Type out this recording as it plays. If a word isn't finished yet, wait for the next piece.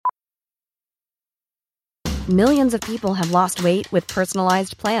Millions of people have lost weight with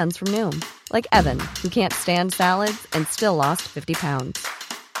personalized plans from Noom. Like Evan, who can't stand salads and still lost 50 pounds.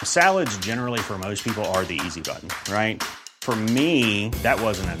 Salads generally for most people are the easy button, right? For me, that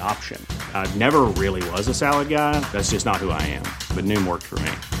wasn't an option. I never really was a salad guy. That's just not who I am. But Noom worked for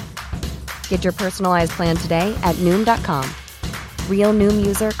me. Get your personalized plan today at Noom.com. Real Noom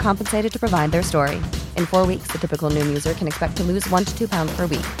user compensated to provide their story. In 4 weeks, the typical Noom user can expect to lose 1 to 2 pounds per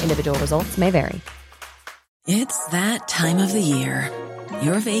week. Individual results may vary. It's that time of the year.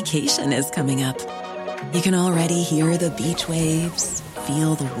 Your vacation is coming up. You can already hear the beach waves,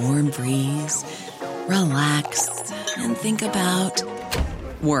 feel the warm breeze, relax, and think about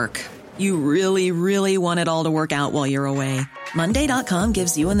work. You really, really want it all to work out while you're away. Monday.com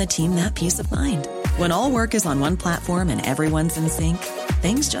gives you and the team that peace of mind. When all work is on one platform and everyone's in sync,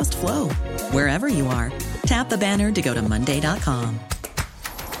 things just flow. Wherever you are, tap the banner to go to Monday.com.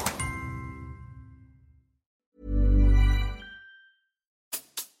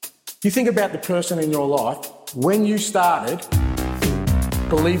 You think about the person in your life, when you started,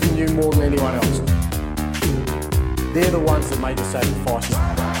 believe in you more than anyone else. They're the ones that made the sacrifices.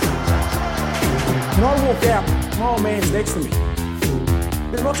 When I walk out, my old man's next to me.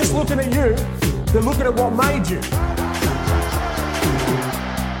 They're not just looking at you, they're looking at what made you.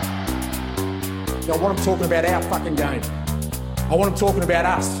 I want them talking about our fucking game. I want them talking about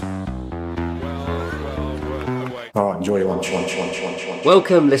us. All right, enjoy your lunch.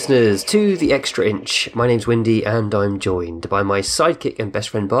 Welcome, listeners, to The Extra Inch. My name's Windy, and I'm joined by my sidekick and best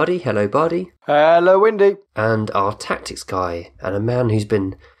friend, Bardi. Hello, Bardi. Hello, Windy. And our tactics guy, and a man who's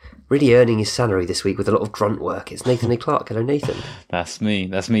been really earning his salary this week with a lot of grunt work. It's Nathan A. Clark. Hello, Nathan. That's me.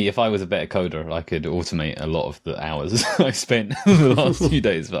 If I was a better coder, I could automate a lot of the hours I spent the last few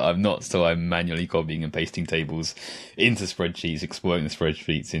days, but I'm not, so I'm manually copying and pasting tables into spreadsheets, exporting the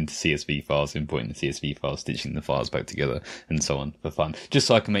spreadsheets into CSV files, importing the CSV files, stitching the files back together, and so on for fun. Just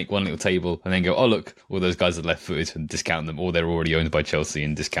so I can make one little table and then go, oh, look, all those guys are left-footed, and discount them, or they're already owned by Chelsea,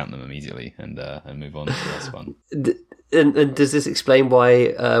 and discount them immediately, and move on. So that's fun. And does this explain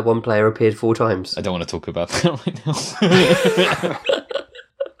why one player appeared 4 times? I don't want to talk about that right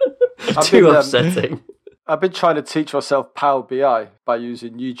now. Too upsetting. I've been trying to teach myself Power BI by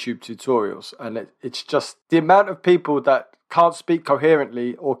using YouTube tutorials, and it's just the amount of people that can't speak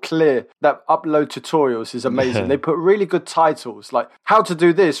coherently or clear that upload tutorials is amazing. They put really good titles, like how to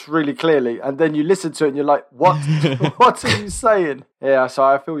do this really clearly, and then you listen to it and you're like, what? What are you saying? Yeah, so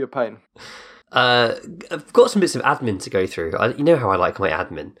I feel your pain. I've got some bits of admin to go through. You know how I like my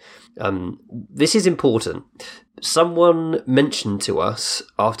admin. This is important. Someone mentioned to us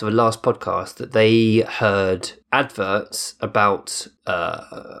after the last podcast that they heard adverts about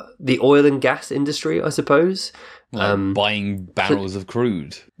the oil and gas industry, I suppose. Like buying barrels of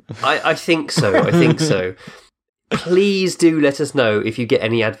crude. I think so. I think so. Please do let us know if you get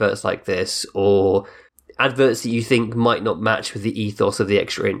any adverts like this, or adverts that you think might not match with the ethos of The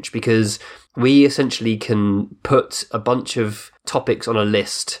Extra Inch, because we essentially can put a bunch of topics on a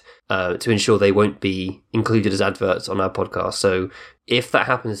list to ensure they won't be included as adverts on our podcast. So if that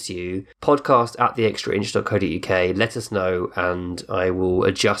happens to you, podcast@theextrainch.co.uk, let us know, and I will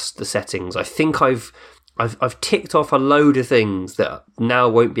adjust the settings. I think I've ticked off a load of things that now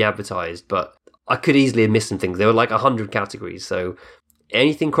won't be advertised, but I could easily have missed some things. There were like 100 categories, so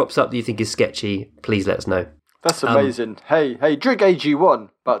anything crops up that you think is sketchy, please let us know. That's amazing. Hey, drink AG1,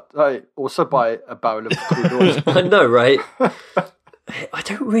 but hey, also buy a barrel of crude oil. I know, right? I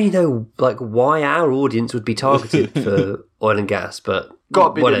don't really know why our audience would be targeted for oil and gas, but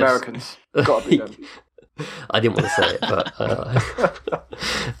gotta be the Americans. Gotta be them. I didn't want to say it,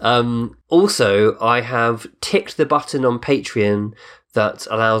 but also I have ticked the button on Patreon that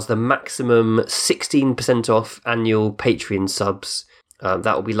allows the maximum 16% off annual Patreon subs.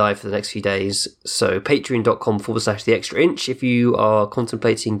 That will be live for the next few days. So patreon.com/the extra inch if you are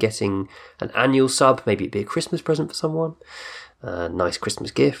contemplating getting an annual sub. Maybe it'd be a Christmas present for someone. Nice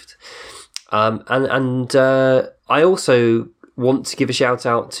Christmas gift. And I also want to give a shout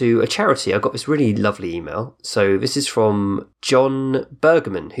out to a charity. I got this really lovely email. So this is from John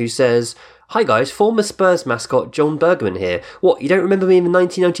Bergerman, who says, "Hi guys, former Spurs mascot John Bergerman here. What, you don't remember me in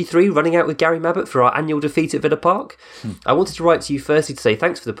 1993 running out with Gary Mabbott for our annual defeat at Villa Park? I wanted to write to you firstly to say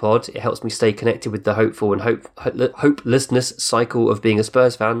thanks for the pod. It helps me stay connected with the hopeful and hopelessness cycle of being a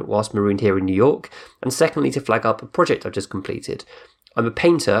Spurs fan whilst marooned here in New York. And secondly, to flag up a project I've just completed. I'm a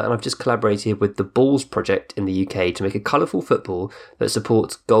painter and I've just collaborated with the Balls Project in the UK to make a colourful football that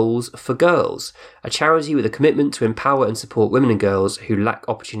supports Goals for Girls, a charity with a commitment to empower and support women and girls who lack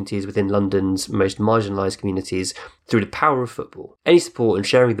opportunities within London's most marginalised communities through the power of football. Any support and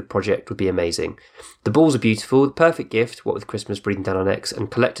sharing the project would be amazing. The balls are beautiful, the perfect gift, what with Christmas breathing down our necks,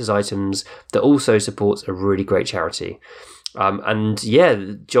 and collector's items that also supports a really great charity. And yeah,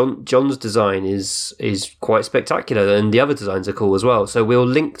 John's design is quite spectacular, and the other designs are cool as well. So we'll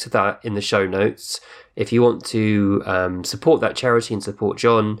link to that in the show notes. If you want to support that charity and support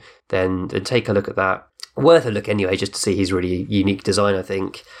John, then take a look at that. Worth a look anyway, just to see his really unique design, I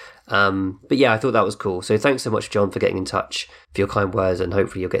think. But yeah, I thought that was cool. So thanks so much, John, for getting in touch, for your kind words, and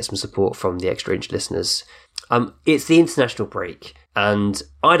hopefully you'll get some support from the Extra Inch listeners. It's the international break, and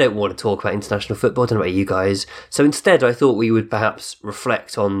I don't want to talk about international football. I don't know about you guys. So instead, I thought we would perhaps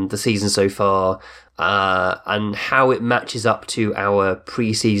reflect on the season so far and how it matches up to our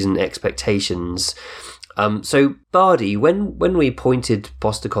pre-season expectations. So Bardi, when we appointed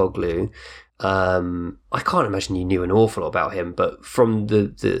Postecoglou, I can't imagine you knew an awful lot about him, but from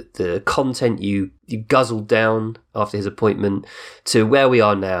the content you guzzled down after his appointment to where we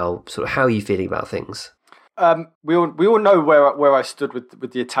are now, sort of how are you feeling about things? We all know where I stood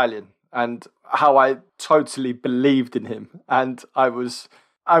with the Italian and how I totally believed in him, and I was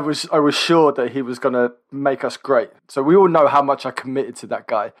sure that he was going to make us great. So we all know how much I committed to that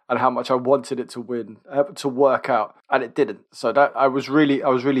guy and how much I wanted it to win, to work out, and it didn't. So that I was really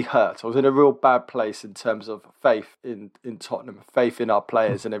hurt. I was in a real bad place in terms of faith in Tottenham, faith in our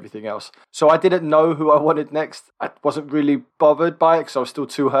players and everything else. So I didn't know who I wanted next. I wasn't really bothered by it because I was still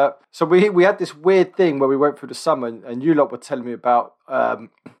too hurt. So we had this weird thing where we went through the summer, and you lot were telling me about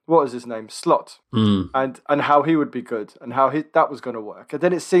what was his name, Slot, and how he would be good and how that was going to work. And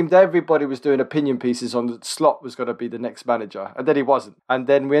then it seemed everybody was doing opinion pieces on that Slot was going to be the next manager, and then he wasn't. And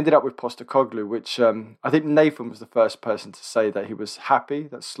then we ended up with Postecoglou, which I think Nathan was the first person to say that he was happy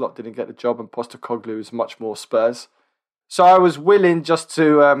that Slot didn't get the job and Postecoglou was much more Spurs. So I was willing just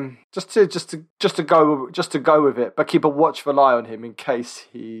to go with it, but keep a watchful eye on him in case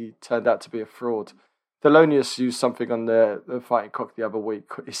he turned out to be a fraud. Thelonious used something on the Fighting Cock the other week.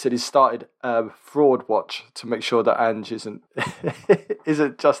 He said he started a fraud watch to make sure that Ange isn't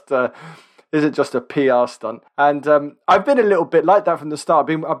just a PR stunt. And I've been a little bit like that from the start.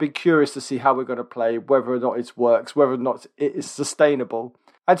 I've been curious to see how we're going to play, whether or not it works, whether or not it is sustainable.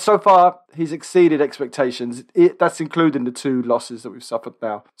 And so far, he's exceeded expectations. That's including the 2 losses that we've suffered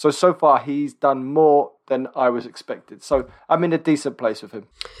now. So far, he's done more than I was expected. So I'm in a decent place with him.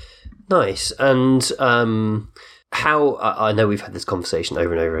 Nice. And how, I know we've had this conversation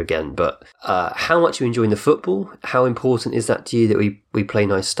over and over again, but how much are you enjoying the football? How important is that to you that we play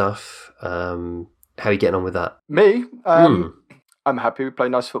nice stuff? How are you getting on with that? Me? I'm happy we play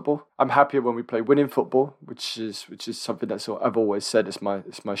nice football. I'm happier when we play winning football, which is something that's I've always said it's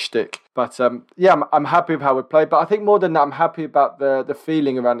my shtick. But I'm happy with how we play. But I think more than that, I'm happy about the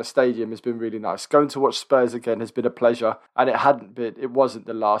feeling around the stadium has been really nice. Going to watch Spurs again has been a pleasure, and it wasn't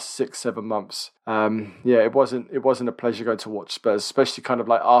the last 6-7 months. It wasn't a pleasure going to watch Spurs, especially kind of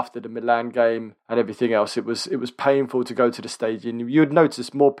like after the Milan game and everything else. It was painful to go to the stadium. You'd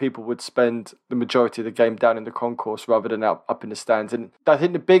notice more people would spend the majority of the game down in the concourse rather than up in the stands. And I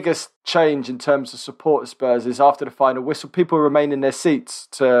think the biggest change in terms of support of Spurs is after the final whistle, people remain in their seats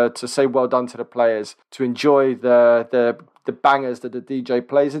to say well done to the players, to enjoy the bangers that the DJ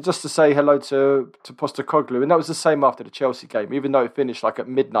plays, and just to say hello to Postecoglou. And that was the same after the Chelsea game. Even though it finished like at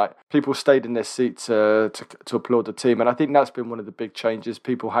midnight, people stayed in their seats to applaud the team. And I think that's been one of the big changes,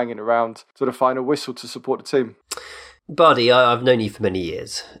 people hanging around to the final whistle to support the team. Buddy, I've known you for many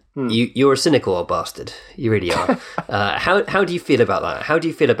years. You're a cynical old bastard. You really are. How do you feel about that? How do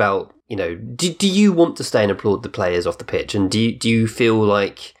you feel about, do you want to stay and applaud the players off the pitch? And do you feel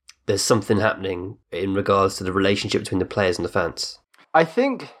like there's something happening in regards to the relationship between the players and the fans? I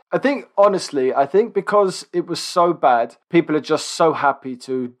think honestly, because it was so bad, people are just so happy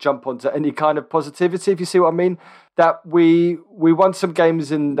to jump onto any kind of positivity, if you see what I mean. That we won some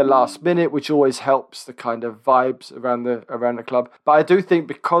games in the last minute, which always helps the kind of vibes around the club. But I do think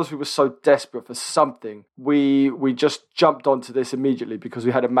because we were so desperate for something, we just jumped onto this immediately because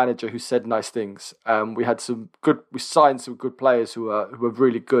we had a manager who said nice things. We signed some good players who are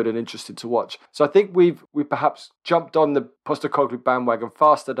really good and interesting to watch. So I think we perhaps jumped on the Postecoglou bandwagon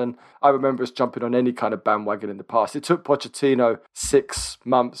faster than I remember us jumping on any kind of bandwagon in the past. It took Pochettino 6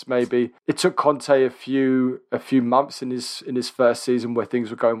 months, maybe. It took Conte a few months in his first season where things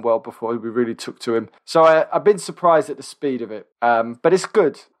were going well before we really took to him. So I've been surprised at the speed of it. But it's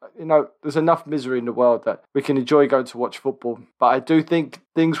good. There's enough misery in the world that we can enjoy going to watch football. But I do think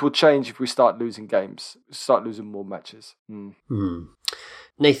things will change if we start losing games, start losing more matches.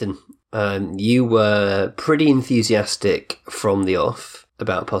 Nathan, you were pretty enthusiastic from the off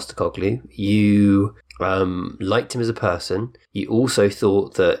about Postecoglou. You liked him as a person. You also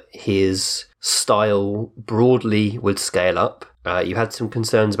thought that his style broadly would scale up. You had some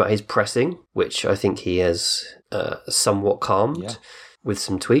concerns about his pressing, which I think he has somewhat calmed with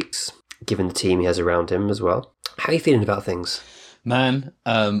some tweaks, given the team he has around him as well. How are you feeling about things? Man,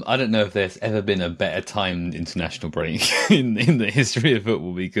 I don't know if there's ever been a better timed international break in the history of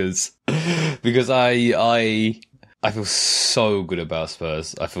football because I feel so good about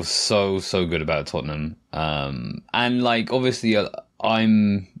Spurs. I feel so good about Tottenham. And like obviously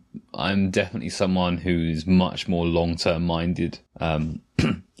I'm definitely someone who's much more long-term minded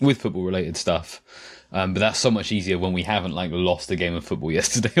with football related stuff. But that's so much easier when we haven't like lost a game of football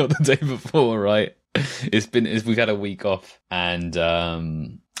yesterday or the day before, right? We've had a week off, and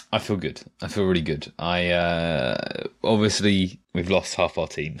I feel good. I feel really good. Obviously we've lost half our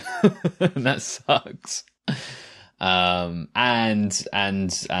team, and that sucks. And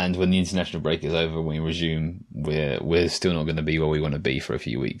when the international break is over, when we resume, we're still not going to be where we want to be for a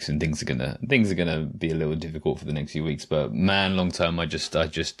few weeks, and things are gonna be a little difficult for the next few weeks. But man, long term,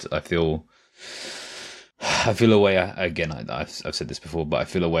 I feel a way, again, I've said this before, but I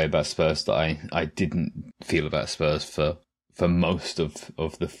feel a way about Spurs that I didn't feel about Spurs for most of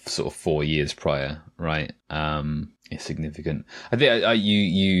the sort of 4 years prior, right? It's significant. I think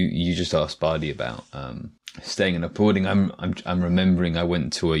you just asked Bardi about staying in applauding. I'm remembering I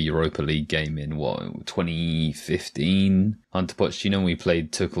went to a Europa League game in 2015 under Pochettino. We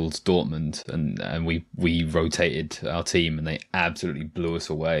played Tuchel's Dortmund, and we rotated our team, and they absolutely blew us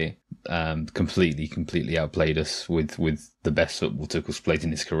away. Completely outplayed us with the best football Tuchel's played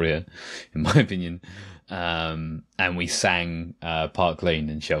in his career, in my opinion. And we sang Park Lane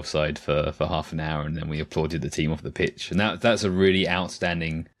and Shelfside for half an hour, and then we applauded the team off the pitch. And that's a really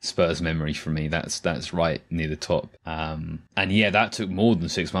outstanding Spurs memory for me. That's right near the top. And yeah, that took more than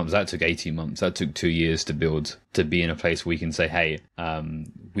 6 months. That took 18 months. That took 2 years to build, to be in a place where we can say, hey,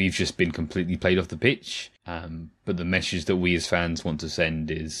 we've just been completely played off the pitch. But the message that we as fans want to send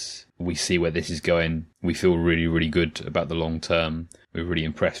is, we see where this is going. We feel really, really good about the long term. We're really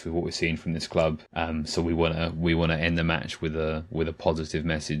impressed with what we're seeing from this club. So we want to end the match with a positive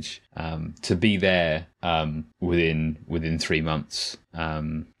message. To be there within 3 months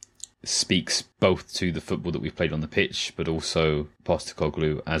speaks both to the football that we've played on the pitch, but also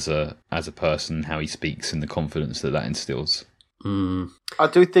Postecoglou as a person, how he speaks, and the confidence that instills. I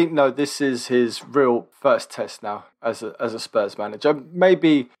do think this is his real first test now as a Spurs manager.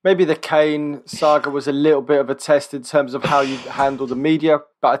 Maybe the Kane saga was a little bit of a test in terms of how you handle the media,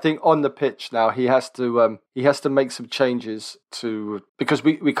 but I think on the pitch now he has to make some changes because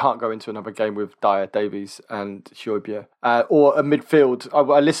we can't go into another game with Dyer, Davies and Højbjerg or a midfield.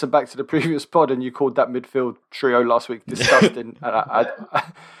 I listened back to the previous pod and you called that midfield trio last week disgusting. And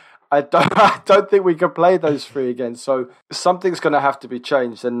I don't think we can play those three again. So something's going to have to be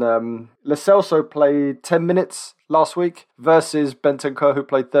changed. And Lo Celso played 10 minutes last week versus Bentancur, who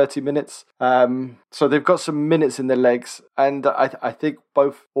played 30 minutes. So they've got some minutes in their legs. And I think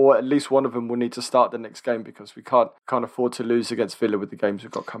both, or at least one of them, will need to start the next game because we can't afford to lose against Villa with the games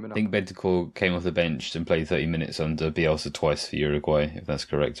we've got coming up. I think Bentancur came off the bench and played 30 minutes under Bielsa twice for Uruguay, if that's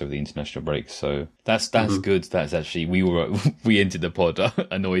correct, over the international break. So that's good. That's actually, we entered the pod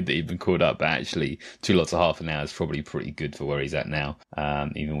annoyed that he'd been called up, but actually 2 lots of half an hour is probably pretty good for where he's at now,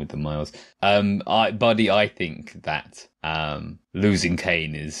 even with the miles. I think that losing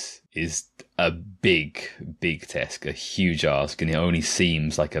Kane is a big test, a huge ask, and it only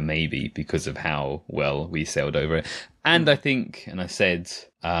seems like a maybe because of how well we sailed over it. And I think, and I said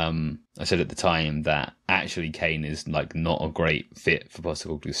at the time that actually Kane is like not a great fit for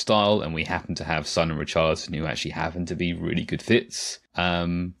Postecoglou's style, and we happen to have Son and Richarlison who actually happen to be really good fits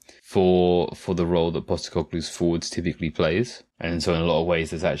for the role that Postecoglou's forwards typically plays. And so in a lot of ways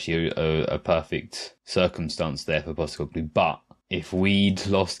there's actually a perfect circumstance there for Postecoglou. But if we'd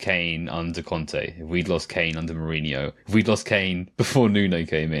lost Kane under Conte, if we'd lost Kane under Mourinho, if we'd lost Kane before Nuno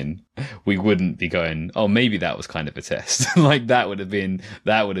came in, we wouldn't be going, oh, maybe that was kind of a test. Like that would have been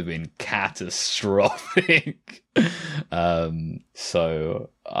catastrophic. So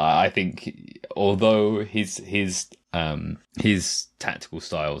I think although his his tactical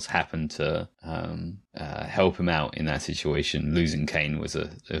styles happened to help him out in that situation. Losing Kane was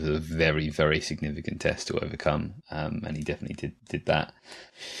a very, very significant test to overcome, and he definitely did that.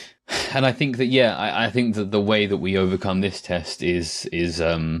 And I think that, I think that the way that we overcome this test is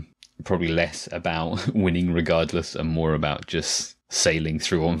probably less about winning regardless and more about just sailing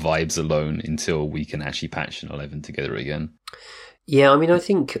through on vibes alone until we can actually patch an 11 together again. Yeah, I mean, I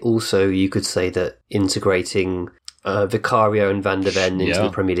think also you could say that integrating Vicario and Van der Ven into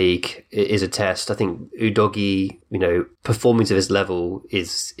the Premier League is a test. I think Udogie, performing to this level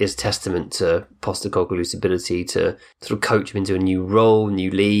is testament to Postecoglou's ability to sort of coach him into a new role,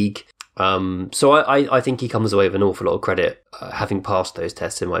 new league. So I think he comes away with an awful lot of credit having passed those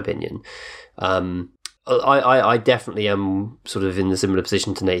tests, in my opinion. I definitely am sort of in a similar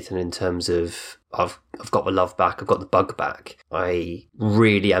position to Nathan in terms of I've got the love back, I've got the bug back. I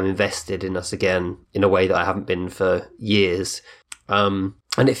really am invested in us again in a way that I haven't been for years. And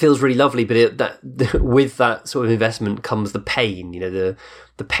it feels really lovely, but with that sort of investment comes the pain,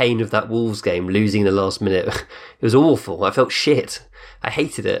 the pain of that Wolves game, losing in the last minute. It was awful. I felt shit. I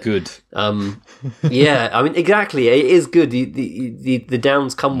hated it. Good. Yeah, I mean, exactly. It is good. The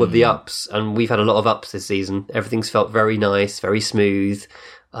downs come with the ups, and we've had a lot of ups this season. Everything's felt very nice, very smooth.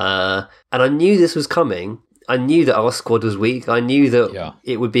 And I knew this was coming. I knew that our squad was weak. I knew that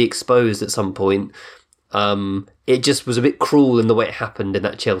it would be exposed at some point. It just was a bit cruel in the way it happened in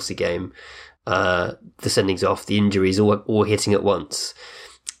that Chelsea game. The sendings off, the injuries, all hitting at once.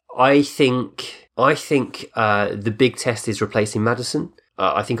 I think the big test is replacing Maddison.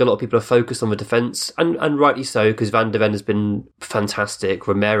 I think a lot of people are focused on the defence, and rightly so, because Van der Ven has been fantastic.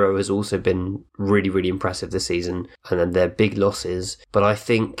 Romero has also been really, really impressive this season, and then they're big losses. But I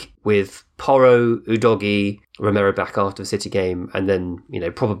think with Porro, Udogie, Romero back after the City game, and then,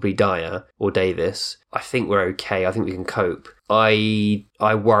 probably Dyer or Davis, I think we're okay. I think we can cope. I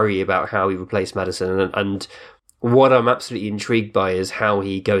worry about how we replace Maddison, and what I'm absolutely intrigued by is how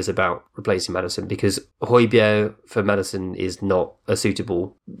he goes about replacing Maddison, because Højbjerg for Maddison is not a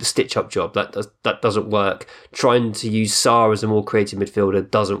suitable stitch-up job. That doesn't work. Trying to use Sarr as a more creative midfielder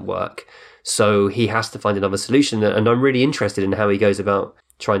doesn't work. So he has to find another solution, and I'm really interested in how he goes about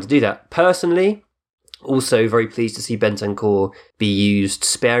trying to do that. Personally, also very pleased to see Bentancur be used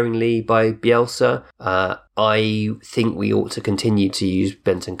sparingly by Bielsa. I think we ought to continue to use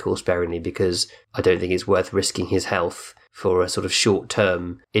Bentancur sparingly, because I don't think it's worth risking his health for a sort of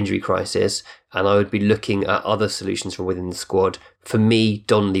short-term injury crisis. And I would be looking at other solutions from within the squad. For me,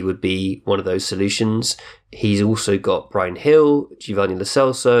 Donnelly would be one of those solutions. He's also got Bryan Hill, Giovanni Lo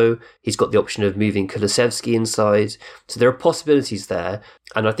Celso. He's got the option of moving Kulusevski inside. So there are possibilities there.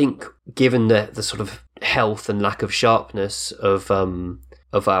 And I think given the sort of health and lack of sharpness of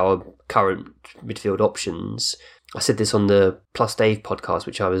our current midfield options, I said this on the Plus Dave podcast,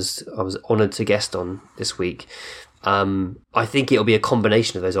 which I was honoured to guest on this week. I think it'll be a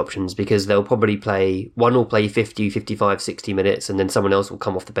combination of those options, because they'll probably one will play 50, 55, 60 minutes, and then someone else will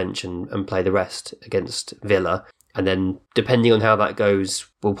come off the bench and play the rest against Villa. And then, depending on how that goes,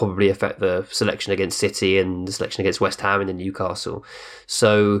 will probably affect the selection against City and the selection against West Ham and then Newcastle.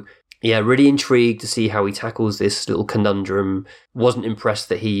 So, yeah, really intrigued to see how he tackles this little conundrum. Wasn't impressed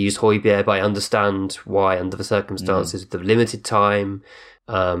that he used Højbjerg, but I understand why under the circumstances, with the limited time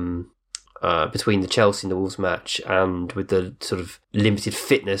between the Chelsea and the Wolves match, and with the sort of limited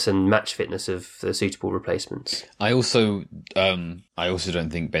fitness and match fitness of the suitable replacements. I also don't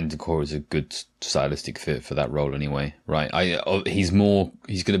think Bentancur is a good stylistic fit for that role anyway, right? He's going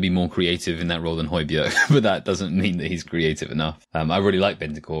to be more creative in that role than Højbjerg, but that doesn't mean that he's creative enough. I really like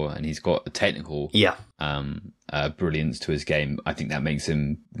Bentancur, and he's got a technical brilliance to his game. I think that makes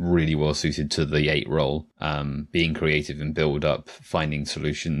him really well suited to the 8 role. Being creative and build up, finding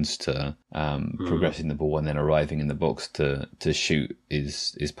solutions to progressing the ball and then arriving in the box to shoot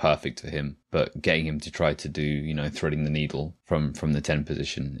is perfect for him. But getting him to try to do, threading the needle from the 10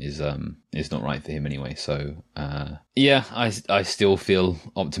 position is not right for him anyway. So I still feel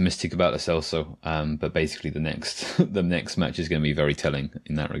optimistic about Lo Celso. But basically the next match is going to be very telling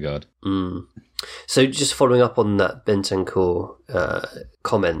in that regard. So just following up on that Bentancur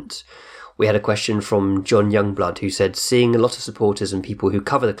comment, we had a question from John Youngblood, who said, seeing a lot of supporters and people who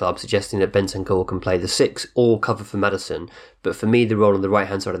cover the club suggesting that Bentancur can play the 6 or cover for Maddison, but for me the role on the right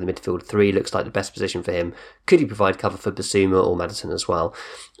hand side of the midfield 3 looks like the best position for him. Could he provide cover for Bissouma or Maddison as well?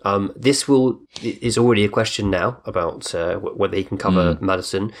 This is already a question now about whether he can cover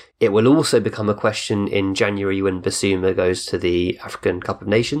Maddison. It will also become a question in January when Bissouma goes to the African Cup of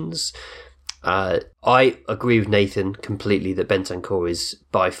Nations. I agree with Nathan completely that Bentancur is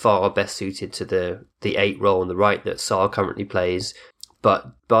by far best suited to the 8 role on the right that Sarr currently plays.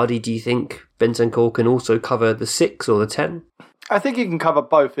 But Bardi, do you think Bentancur can also cover the 6 or the 10? I think he can cover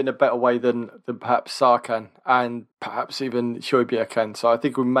both in a better way than perhaps Sarr can, and perhaps even Højbjerg can. So I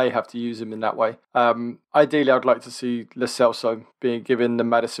think we may have to use him in that way. Ideally, I'd like to see Lo Celso being given the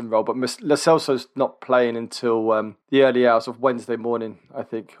Maddison role, but Lo Celso's not playing until the early hours of Wednesday morning, I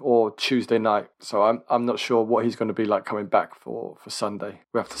think, or Tuesday night. So I'm not sure what he's going to be like coming back for Sunday.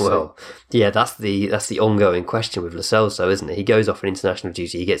 We have to see. Well, yeah, that's the ongoing question with Lo Celso, isn't it? He goes off on international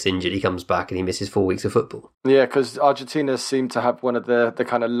duty, he gets injured, he comes back, and he misses 4 weeks of football. Yeah, because Argentina seem to have one of the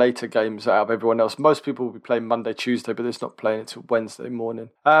kind of later games out of everyone else. Most people will be playing Monday, Tuesday, but it's not playing until Wednesday morning.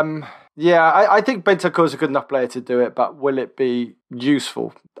 I think Bentancur is a good enough player to do it, but will it be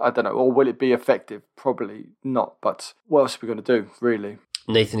useful? I don't know. Or will it be effective? Probably not. But what else are we going to do, really?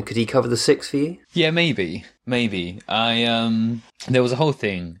 Nathan, could he cover the 6 for you? Yeah, maybe. There was a whole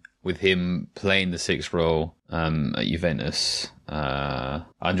thing with him playing the 6th role at Juventus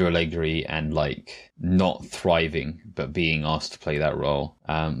under Allegri and like not thriving but being asked to play that role.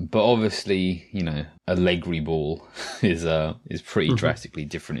 But obviously, you know, Allegri ball is pretty drastically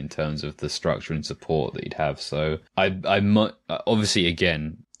different in terms of the structure and support that he'd have. So I obviously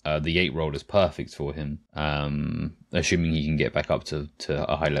again. The 8 role is perfect for him, assuming he can get back up to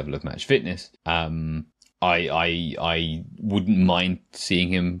a high level of match fitness. I wouldn't mind seeing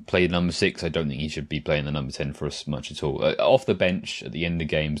him play number 6. I don't think he should be playing the number 10 for us much at all. Off the bench at the end of the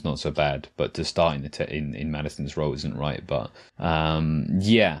game's not so bad, but to start in Maddison's role isn't right. But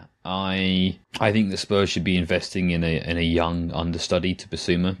I think the Spurs should be investing in a young understudy to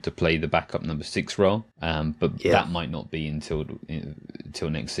Bissouma to play the backup number 6 role. That might not be until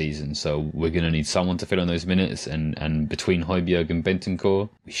next season. So we're going to need someone to fill in those minutes. And between Højbjerg and Bentancur,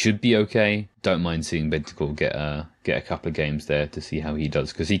 we should be okay. Don't mind seeing Bentancur get a couple of games there to see how he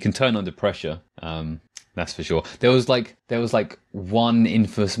does, because he can turn under pressure. That's for sure. There was like one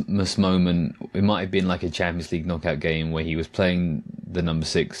infamous moment. It might have been like a Champions League knockout game where he was playing the number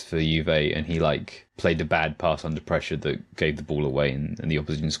 6 for Juve and he like played a bad pass under pressure that gave the ball away and the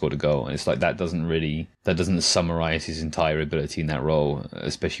opposition scored a goal. And it's like that doesn't summarise his entire ability in that role,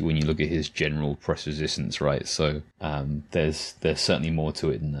 especially when you look at his general press resistance, right? So there's certainly more to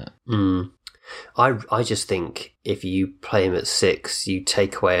it than that. I just think if you play him at 6, you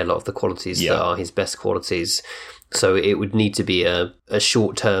take away a lot of the qualities that are his best qualities. So it would need to be a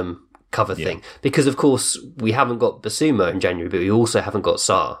short-term cover thing. Because, of course, we haven't got Bissouma in January, but we also haven't got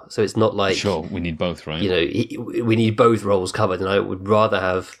Sarr. So it's not like... Sure, we need both, right? You know, we need both roles covered, and I would rather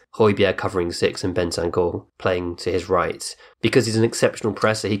have Højbjerg covering 6 and Bentancur playing to his right. Because he's an exceptional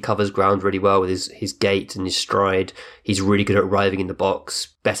presser, he covers ground really well with his gait and his stride. He's really good at arriving in the box.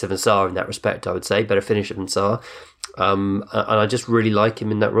 Better than Sarr in that respect, I would say. Better finisher than Sarr. And I just really like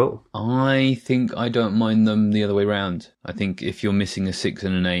him in that role. I think I don't mind them the other way round. I think if you're missing a 6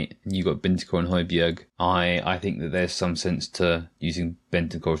 and an 8 and you've got Bentancur and Højbjerg, I think that there's some sense to using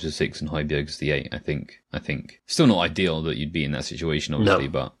Bentancur as a 6 and Højbjerg as the 8, I think. Still not ideal that you'd be in that situation, obviously,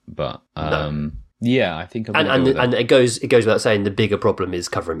 but yeah, I think and it goes without saying the bigger problem is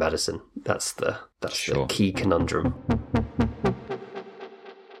covering Maddison. That's the key conundrum.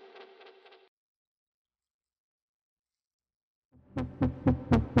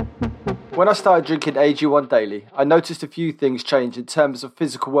 When I started drinking AG1 daily, I noticed a few things change in terms of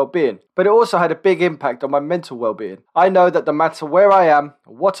physical well-being, but it also had a big impact on my mental well-being. I know that no matter where I am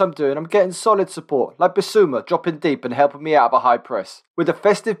or what I'm doing, I'm getting solid support, like Bissouma dropping deep and helping me out of a high press. With the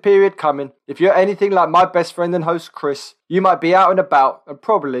festive period coming, if you're anything like my best friend and host Chris, you might be out and about and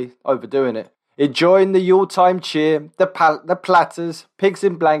probably overdoing it. Enjoying the Yuletime cheer, the platters, pigs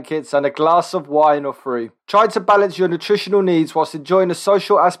in blankets and a glass of wine or free. Trying to balance your nutritional needs whilst enjoying the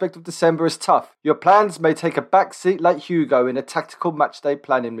social aspect of December is tough. Your plans may take a back seat like Hugo in a tactical matchday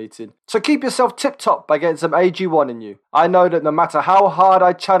planning meeting. So keep yourself tip-top by getting some AG1 in you. I know that no matter how hard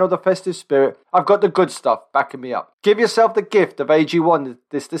I channel the festive spirit, I've got the good stuff backing me up. Give yourself the gift of AG1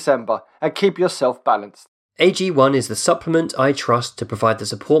 this December and keep yourself balanced. AG1 is the supplement I trust to provide the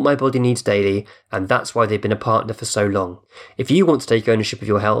support my body needs daily, and that's why they've been a partner for so long. If you want to take ownership of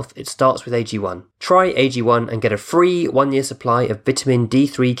your health, it starts with AG1. Try AG1 and get a free 1-year supply of vitamin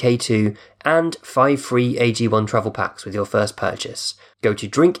D3K2 and 5 free AG1 travel packs with your first purchase. Go to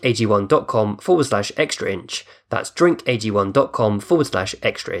drinkag1.com/extra inch. That's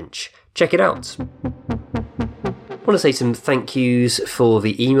drinkag1.com/extra inch. Check it out. I want to say some thank yous for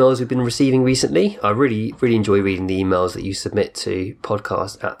the emails we've been receiving recently. I really, really enjoy reading the emails that you submit to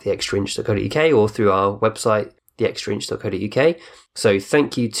podcast@theextrainch.co.uk or through our website, theextrainch.co.uk. So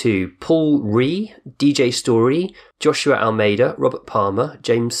thank you to Paul Ree, DJ Story, Joshua Almeida, Robert Palmer,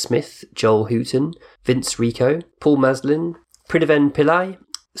 James Smith, Joel Hooton, Vince Rico, Paul Maslin, Prinaven Pillai,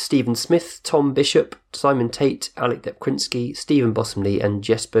 Stephen Smith, Tom Bishop, Simon Tate, Alec Depkrinsky, Stephen Bosomley, and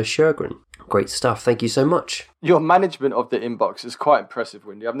Jesper Shergren. Great stuff. Thank you so much. Your management of the inbox is quite impressive,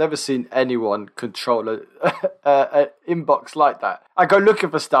 Windy. I've never seen anyone control an inbox like that. I go looking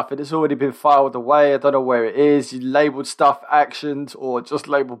for stuff and it's already been filed away. I don't know where it is. You labelled stuff actions or just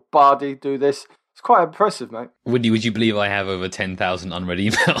labelled Bardi, do this. It's quite impressive, mate. Would you believe I have over 10,000 unread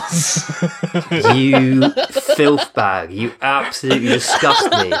emails? You filth bag. You absolutely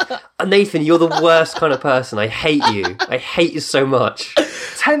disgust me. Nathan, you're the worst kind of person. I hate you. I hate you so much.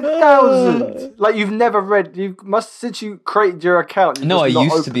 10,000! Like, you've never read... You must, since you created your account... No, I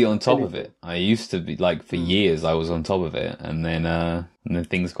used to be on top of it. I used to be, like, for years I was on top of it. And then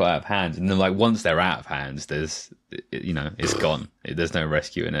things got out of hand. And then, like, once they're out of hands, there's... it's gone. There's no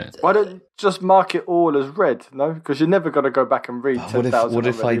rescue in it. Why don't you just mark it all as read, no? Because you're never going to go back and read 10,000. What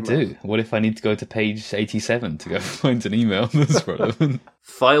if I do? What if I need to go to page 87 to go find an email that's relevant?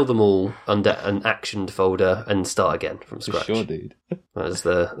 File them all under an actioned folder and start again from scratch. For sure, dude. That's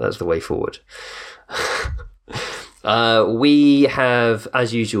the way forward. We have,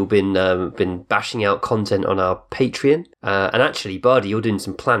 as usual, been bashing out content on our Patreon. And actually, Bardi, you're doing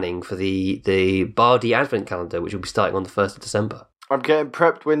some planning for the Bardi Advent Calendar, which will be starting on the 1st of December. I'm getting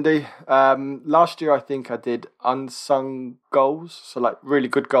prepped, Windy. Last year, I think I did unsung goals, so like really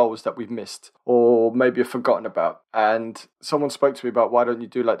good goals that we've missed or maybe have forgotten about. And someone spoke to me about why don't you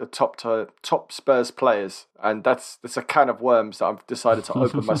do like the top Spurs players? And that's a can of worms that I've decided to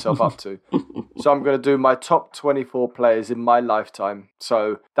open myself up to. So I'm going to do my top 24 players in my lifetime.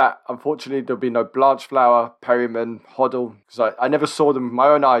 So that, unfortunately, there'll be no Blanchflower, Perryman, Hoddle, because I never saw them with my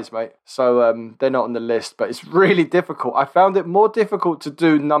own eyes, mate. So they're not on the list, but it's really difficult. I found it more difficult to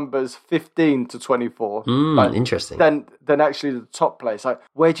do numbers 15 to 24. Interesting. Than actually the top players. Like,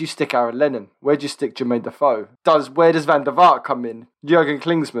 where do you stick Aaron Lennon? Where do you stick Jermaine Defoe? Where does Van der Vaart come in? Jurgen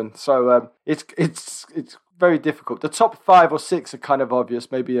Klinsmann. So it's very difficult. The top 5 or 6 are kind of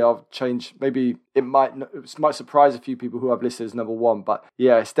obvious. Maybe I'll change. Maybe it might surprise a few people who I've listed as number 1. But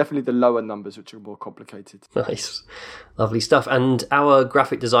yeah, it's definitely the lower numbers which are more complicated. Nice. Lovely stuff. And our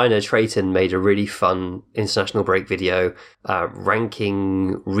graphic designer, Trayton, made a really fun international break video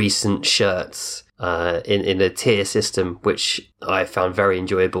ranking recent shirts in a tier system, which I found very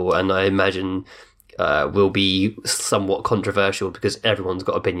enjoyable, and I imagine will be somewhat controversial because everyone's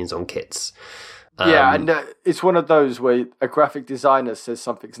got opinions on kits. And it's one of those where a graphic designer says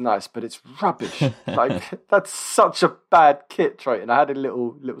something's nice, but it's rubbish. Like, that's such a bad kit trait. And I had a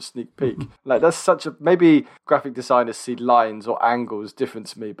little sneak peek. Like, that's maybe graphic designers see lines or angles different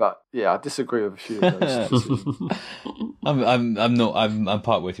to me, but yeah, I disagree with a few of those. I'm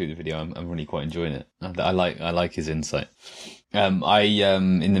partway through the video. I'm really quite enjoying it. I like his insight. In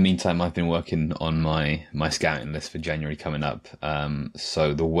the meantime, I've been working on my scouting list for January coming up.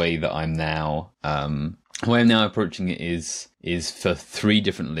 So the way that I'm now approaching it is for 3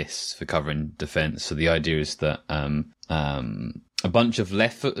 different lists for covering defence. So the idea is that a bunch of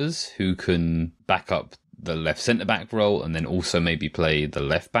left footers who can back up the left centre back role and then also maybe play the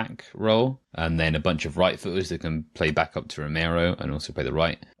left back role, and then a bunch of right footers that can play back up to Romero and also play the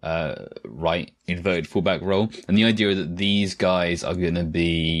right inverted fullback role. And the idea is that these guys are going to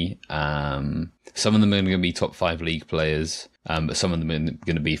be some of them are going to be top 5 league players, but some of them are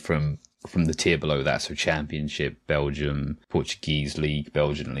going to be from the tier below that, so Championship, Belgium, Portuguese League,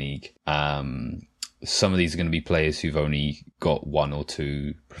 Belgian League. Some of these are going to be players who've only got 1 or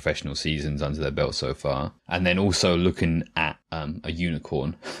 2 professional seasons under their belt so far. And then also looking at a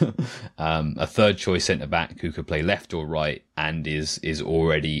unicorn, a third choice centre-back who could play left or right and is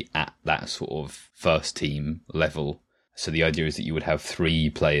already at that sort of first team level. So the idea is that you would have 3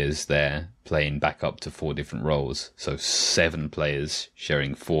 players there playing back up to 4 different roles. So 7 players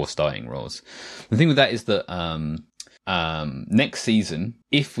sharing 4 starting roles. The thing with that is that next season,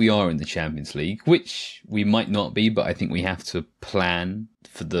 if we are in the Champions League, which we might not be, but I think we have to plan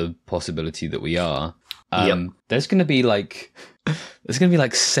for the possibility that we are, there's going to be like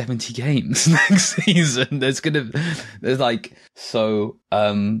 70 games next season.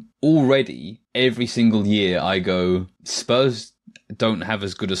 Already every single year I go, Spurs don't have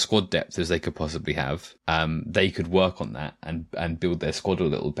as good a squad depth as they could possibly have. They could work on that and build their squad a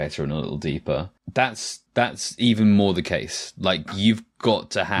little better and a little deeper. That's even more the case. Like, you've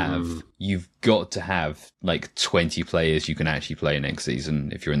got to have like 20 players you can actually play next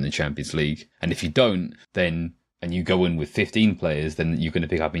season if you're in the Champions League. And if you don't, then and you go in with 15 players, then you're going to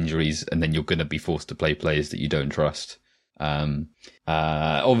pick up injuries, and then you're going to be forced to play players that you don't trust.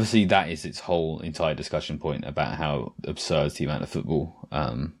 Obviously, that is its whole entire discussion point about how absurd the amount of football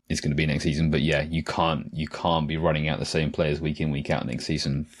is going to be next season. But yeah, you can't be running out the same players week in, week out next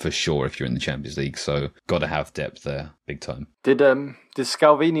season for sure if you're in the Champions League. So got to have depth there, big time. Did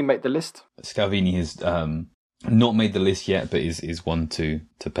Scalvini make the list? Scalvini has not made the list yet, but is one to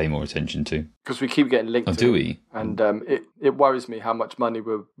pay more attention to. Because we keep getting linked. Oh, do we? And it worries me how much money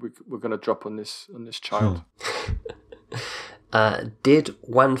we're going to drop on this child. Did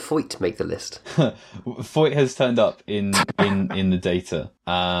Juan Foyt make the list? Foyt has turned up in the data.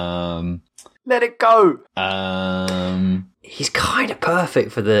 Let it go. He's kind of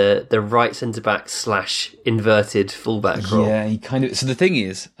perfect for the right centre back / inverted fullback role. Yeah, he kind of. So the thing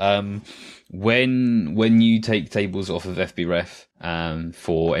is, when you take tables off of FBref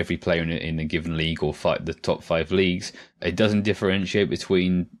for every player in a given league or the top 5 leagues, it doesn't differentiate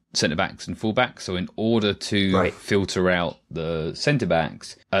between centre backs and fullbacks. So in order to filter out the centre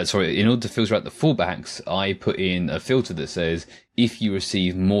backs, in order to filter out the fullbacks, I put in a filter that says if you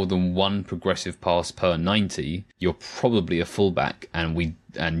receive more than one progressive pass per 90, you're probably a fullback,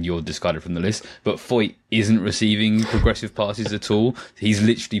 and you're discarded from the list. But Foyt isn't receiving progressive passes at all. He's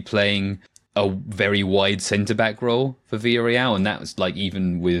literally playing a very wide centre back role for Villarreal, and that was like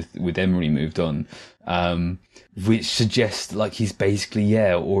even with Emery moved on, which suggests like he's basically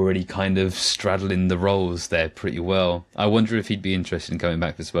already kind of straddling the roles there pretty well. I wonder if he'd be interested in coming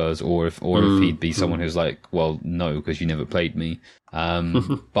back for Spurs, or if he'd be someone who's like, well, no, because you never played me.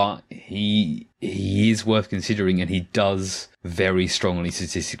 But he is worth considering, and he does very strongly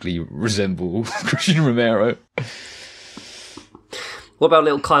statistically resemble Christian Romero. What about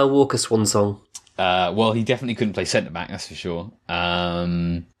little Kyle Walker swan song? Well, he definitely couldn't play centre-back, that's for sure.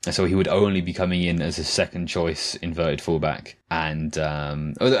 So he would only be coming in as a second choice inverted fullback. And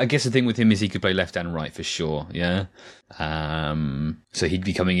I guess the thing with him is he could play left and right for sure, yeah? So he'd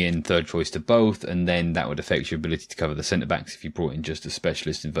be coming in third choice to both, and then that would affect your ability to cover the centre-backs if you brought in just a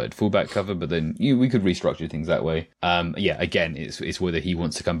specialist inverted fullback cover, but then we could restructure things that way. Again, it's whether he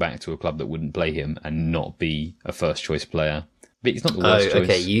wants to come back to a club that wouldn't play him and not be a first-choice player. But it's not the worst choice.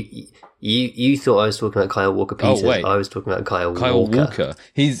 Okay, you thought I was talking about Kyle Walker-Peters. Oh, wait. I was talking about Kyle Walker.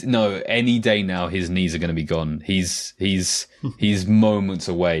 Any day now his knees are going to be gone. He's moments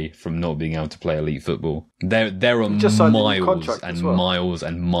away from not being able to play elite football. There are miles and miles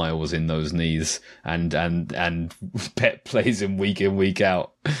and miles in those knees, and Pep plays him week in, week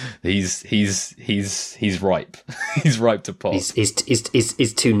out. He's ripe. He's ripe to pop.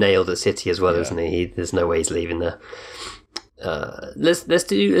 He's too nailed at City as well, isn't he? There's no way he's leaving there. Let's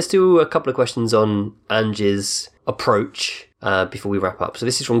do a couple of questions on Ange's approach before we wrap up. So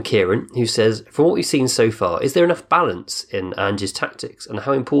this is from Kieran, who says, from what we've seen so far, is there enough balance in Ange's tactics, and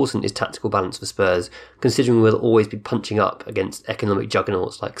how important is tactical balance for Spurs, considering we'll always be punching up against economic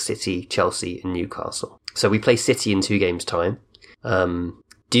juggernauts like City, Chelsea and Newcastle? So we play City in 2 games' time.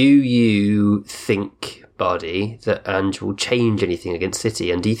 Do you think, Bardi, that Ange will change anything against City,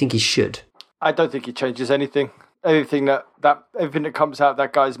 and do you think he should? I don't think he changes anything. Everything that comes out of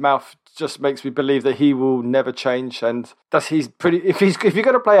that guy's mouth just makes me believe that he will never change, and if you're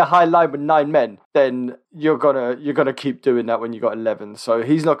gonna play a high line with 9 men, then you're gonna keep doing that when you got 11. So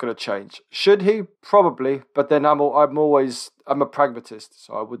he's not gonna change. Should he? Probably, but then I'm a pragmatist,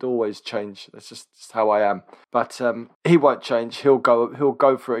 so I would always change. That's just how I am. But he won't change. He'll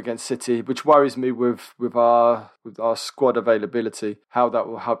go for it against City, which worries me with our squad availability,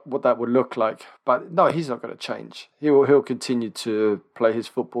 what that would look like. But no, he's not going to change. He'll continue to play his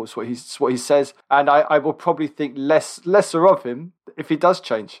football. It's what he says, and I will probably think lesser of him if he does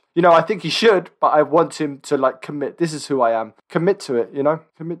change. I think he should, but I want him to commit. This is who I am. Commit to it.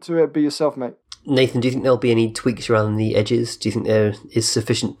 Commit to it. Be yourself, mate. Nathan, do you think there'll be any tweaks around the edges? Do you think there is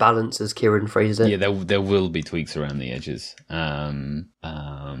sufficient balance, as Kieran phrases it? Yeah, there will be tweaks around the edges. The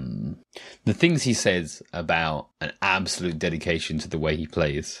things he says about an absolute dedication to the way he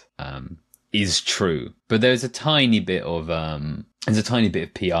plays is true, but there's a tiny bit of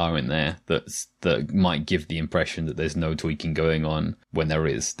PR in there that might give the impression that there's no tweaking going on when there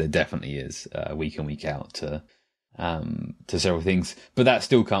definitely is, week in, week out to several things. But that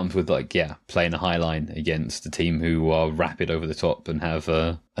still comes with playing a high line against a team who are rapid over the top and have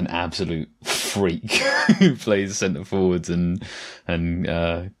an absolute freak who plays centre forwards and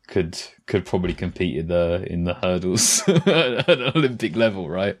could probably compete in the hurdles at an Olympic level,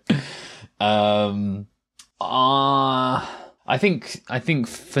 right? I I think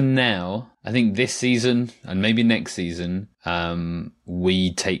for now, I think this season and maybe next season,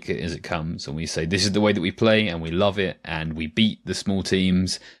 we take it as it comes and we say this is the way that we play and we love it and we beat the small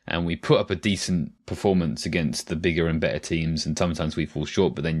teams and we put up a decent performance against the bigger and better teams, and sometimes we fall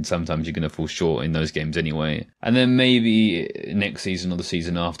short, but then sometimes you're going to fall short in those games anyway. And then maybe next season or the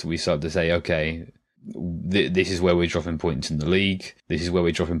season after we start to say, okay, this is where we're dropping points in the league. This is where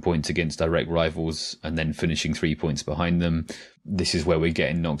we're dropping points against direct rivals and then finishing 3 points behind them. This is where we're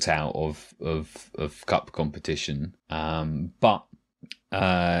getting knocked out of cup competition. But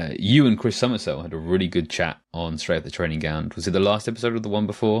you and Chris Somerset had a really good chat on Straight Up the Training Ground. Was it the last episode or the one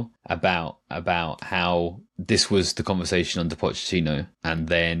before? About how this was the conversation under Pochettino, and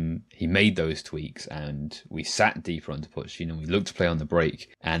then he made those tweaks and we sat deeper under Pochettino. We looked to play on the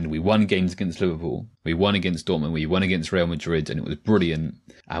break and we won games against Liverpool. We won against Dortmund. We won against Real Madrid, and it was brilliant.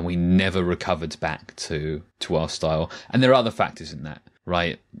 And we never recovered back to our style. And there are other factors in that,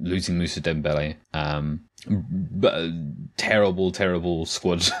 right? Losing Moussa Dembele, but terrible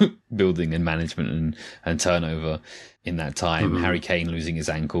squad building and management and turnover in that time. Harry Kane losing his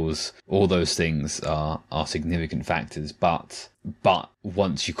ankles, all those things are significant factors. But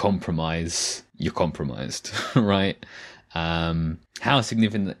once you compromise, you're compromised, right? How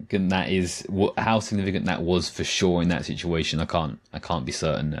significant that is, how significant that was for sure in that situation, I can't be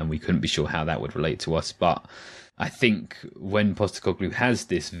certain, and we couldn't be sure how that would relate to us. But I think when Postecoglou has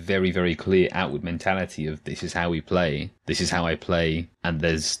this very, very clear outward mentality of this is how we play, this is how I play, and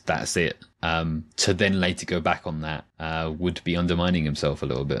that's it. To then later go back on that would be undermining himself a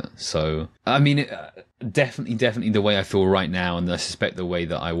little bit. So, I mean, definitely the way I feel right now, and I suspect the way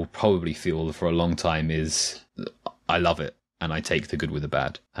that I will probably feel for a long time, is I love it. And I take the good with the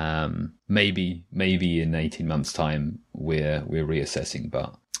bad. Maybe in 18 months' time we're reassessing,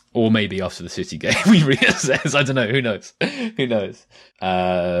 or maybe after the City game we reassess. I don't know. Who knows?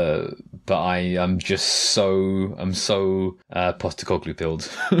 But I'm so Postecoglou pilled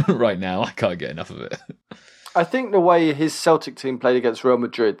right now. I can't get enough of it. I think the way his Celtic team played against Real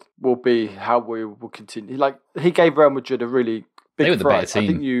Madrid will be how we will continue. Like, he gave Real Madrid a really big they were the fright. better team.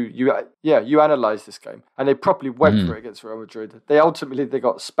 I think you analysed this game, and they properly went for it against Real Madrid. They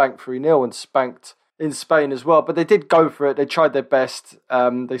got spanked 3-0 and spanked in Spain as well, but they did go for it. They tried their best.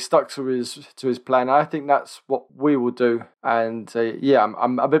 They stuck to his plan. I think that's what we will do. And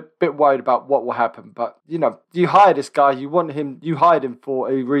I'm a bit worried about what will happen. But you hire this guy. You want him. You hired him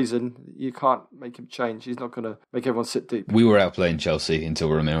for a reason. You can't make him change. He's not going to make everyone sit deep. We were outplaying Chelsea until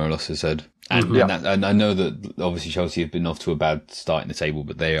Romero lost his head. And I know that obviously Chelsea have been off to a bad start in the table,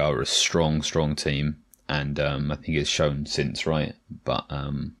 but they are a strong team. And I think it's shown since, right? But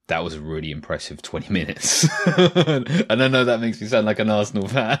that was a really impressive 20 minutes. And I know that makes me sound like an Arsenal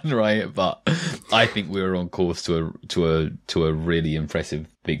fan, right? But I think we were on course to a really impressive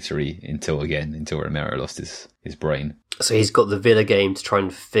victory until Romero lost his brain. So he's got the Villa game to try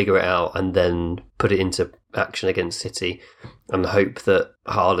and figure it out and then put it into action against City and hope that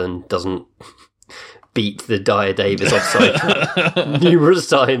Haaland doesn't beat the Dyer Davis offside numerous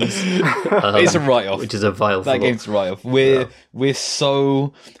times. It's a write-off, which is a vile. That game's a write-off. We're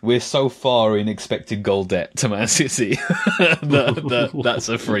so far in expected goal debt to Man City that's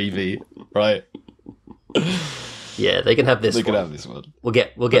a freebie, right? Yeah, they can have this. They can have this one. We'll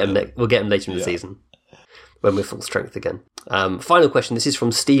get him later in the season when we're full strength again. Final question. This is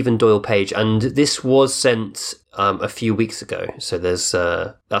from Stephen Doyle Page, and this was sent a few weeks ago. So there's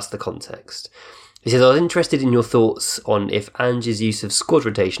that's the context. He says, I was interested in your thoughts on if Ange's use of squad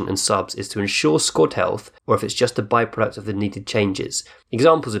rotation and subs is to ensure squad health or if it's just a byproduct of the needed changes.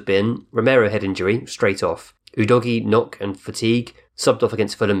 Examples have been Romero head injury, straight off. Udogie, knock and fatigue, subbed off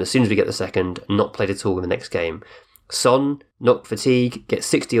against Fulham as soon as we get the second, not played at all in the next game. Son, knock, fatigue, get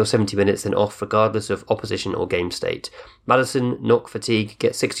 60 or 70 minutes then off regardless of opposition or game state. Maddison, knock, fatigue,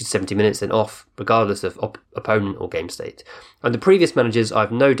 get 60 to 70 minutes then off regardless of opponent or game state. Under previous managers, I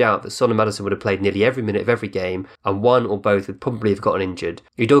have no doubt that Son and Maddison would have played nearly every minute of every game, and one or both would probably have gotten injured.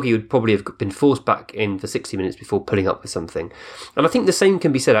 Udogie would probably have been forced back in for 60 minutes before pulling up with something. And I think the same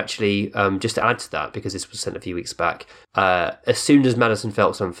can be said actually, just to add to that, because this was sent a few weeks back. As soon as Maddison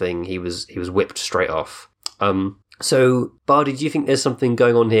felt something, he was whipped straight off. So, Bardi, do you think there's something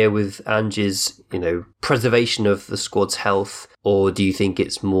going on here with Ange's, preservation of the squad's health, or do you think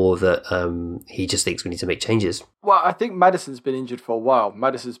it's more that he just thinks we need to make changes? Well, I think Maddison's been injured for a while.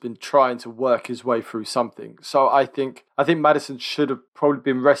 Maddison's been trying to work his way through something. So I think Maddison should have probably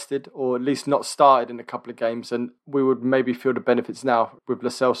been rested, or at least not started in a couple of games, and we would maybe feel the benefits now with Lo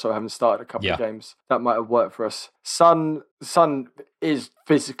Celso having started a couple of games. That might have worked for us. Son is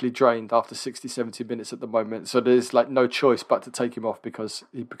physically drained after 60, 70 minutes at the moment. So there's like no choice but to take him off because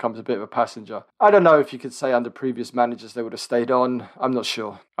he becomes a bit of a passenger. I don't know if you could say under previous managers they would have stayed on. I'm not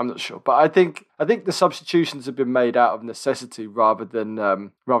sure. But I think the substitutions have been made out of necessity rather than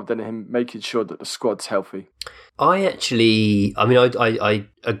him making sure that the squad's healthy. I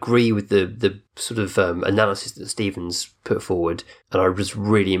agree with the sort of analysis that Stevens put forward, and I was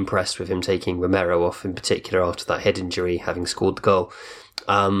really impressed with him taking Romero off in particular after that head injury, having scored the goal.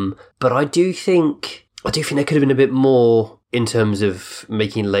 But I do think there could have been a bit more in terms of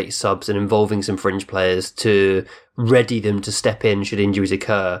making late subs and involving some fringe players to ready them to step in should injuries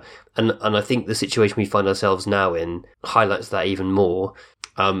occur. And I think the situation we find ourselves now in highlights that even more.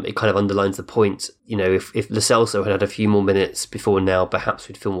 It kind of underlines the point, if Lo Celso had a few more minutes before now, perhaps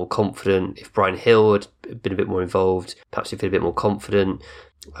we'd feel more confident. If Bryan Gil had been a bit more involved, perhaps we'd feel a bit more confident.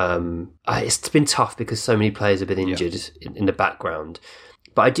 It's been tough because so many players have been injured in the background.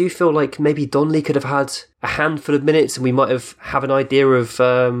 But I do feel like maybe Donnelly could have had a handful of minutes and we might have an idea of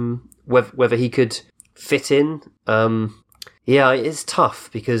whether he could fit in. It's tough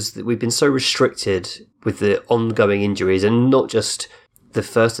because we've been so restricted with the ongoing injuries, and not just the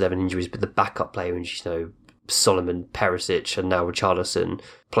first 11 injuries, but the backup players, Solomon, Perisic, and now Richarlison,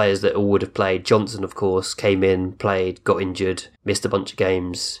 players that all would have played. Johnson, of course, came in, played, got injured, missed a bunch of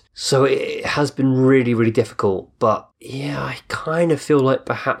games. So it has been really, really difficult. But yeah, I kind of feel like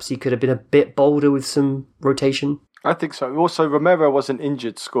perhaps he could have been a bit bolder with some rotation. I think so. Also, Romero wasn't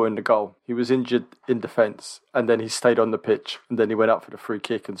injured scoring the goal. He was injured in defence, and then he stayed on the pitch, and then he went up for the free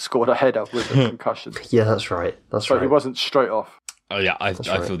kick and scored a header with a concussion. Yeah, that's right. So he wasn't straight off. Oh yeah, I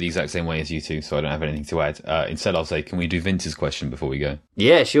feel the exact same way as you two, so I don't have anything to add. Instead, I'll say, can we do Vince's question before we go?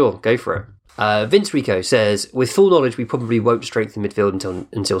 Yeah, sure, go for it. Vince Rico says, with full knowledge we probably won't strengthen midfield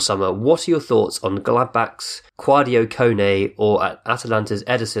until summer, what are your thoughts on Gladbach's Kouadio Kone or at Atalanta's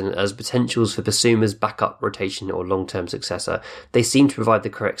Ederson as potentials for Basuma's backup rotation or long-term successor? They seem to provide the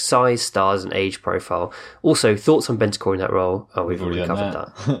correct size, stars and age profile. Also, thoughts on Bentancur in that role? Oh, we've already covered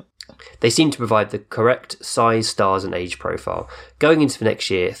that. They seem to provide the correct size, stars and age profile. Going into the next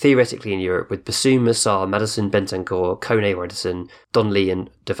year, theoretically in Europe, with Basuma, Sarr, Maddison, Bentancur, Kone or Ederson, Donnelly and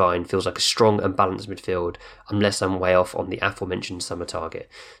Devine feels like a strong and balanced midfield, unless I'm way off on the aforementioned summer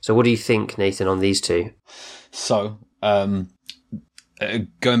target. So what do you think, Nathan, on these two? So, going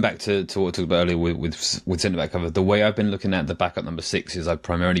back to what I talked about earlier with centre-back cover, the way I've been looking at the backup number 6 is I've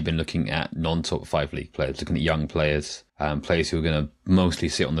primarily been looking at non-top 5 league players, looking at young players, players who are going to mostly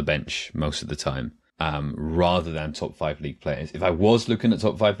sit on the bench most of the time, rather than top 5 league players. If I was looking at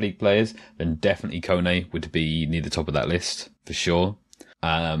top 5 league players, then definitely Kone would be near the top of that list, for sure.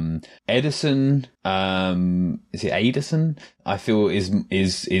 Ederson, is it Ederson? I feel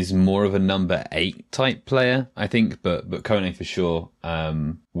is more of a number 8 type player, I think, but Kone for sure,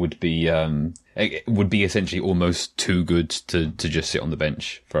 would be essentially almost too good to just sit on the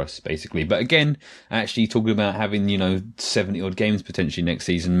bench for us, basically. But again, actually talking about having, 70 odd games potentially next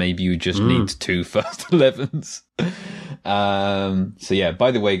season, maybe you just need 2 first 11s. So yeah,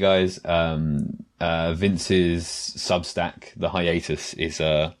 by the way, guys, Vince's Substack, The Hiatus, is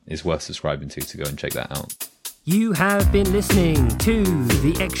worth subscribing to go and check that out. You have been listening to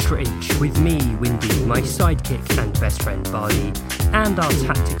The Extra Inch with me, Windy, my sidekick and best friend, Barney, and our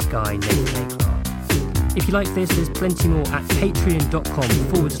tactics guy, Nathan A. Clark. If you like this, there's plenty more at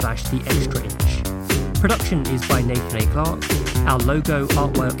patreon.com/The Extra Inch. Production is by Nathan A. Clark. Our logo,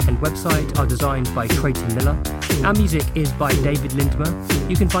 artwork and website are designed by Trayton Miller. Our music is by David Lindmer.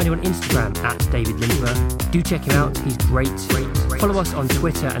 You can find him on Instagram at David Lindmer. Do check him out, he's great. Follow us on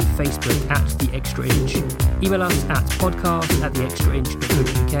Twitter and Facebook at The Extra Inch. Email us at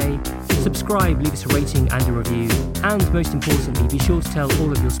podcast@theextrainch.co.uk. Subscribe, leave us a rating and a review. And most importantly, be sure to tell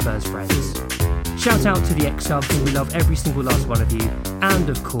all of your Spurs friends. Shout out to the ex-subs, we love every single last one of you. And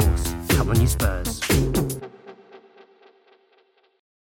of course, come on you Spurs.